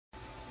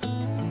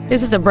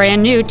This is a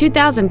brand new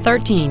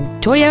 2013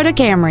 Toyota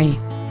Camry.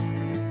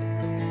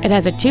 It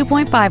has a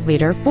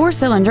 2.5-liter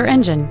four-cylinder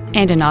engine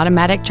and an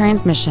automatic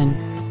transmission.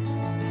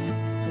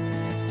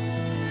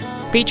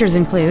 Features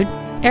include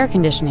air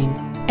conditioning,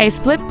 a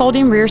split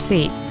folding rear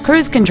seat,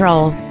 cruise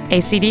control, a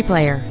CD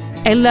player,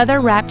 a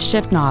leather-wrapped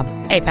shift knob,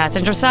 a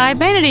passenger side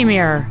vanity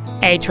mirror,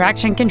 a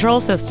traction control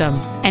system,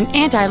 an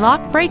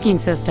anti-lock braking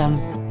system,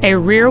 a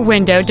rear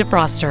window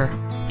defroster,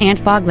 and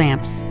fog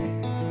lamps.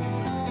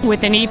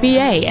 With an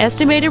EPA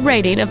estimated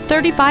rating of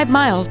 35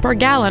 miles per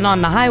gallon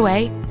on the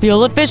highway,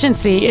 fuel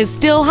efficiency is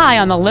still high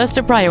on the list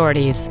of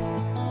priorities.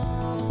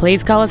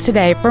 Please call us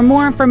today for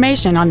more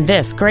information on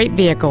this great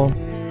vehicle.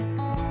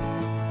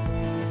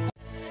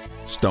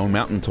 Stone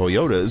Mountain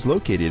Toyota is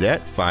located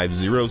at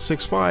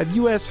 5065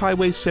 US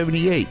Highway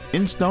 78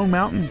 in Stone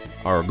Mountain.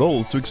 Our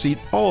goal is to exceed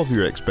all of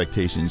your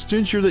expectations to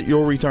ensure that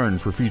you'll return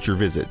for future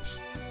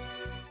visits.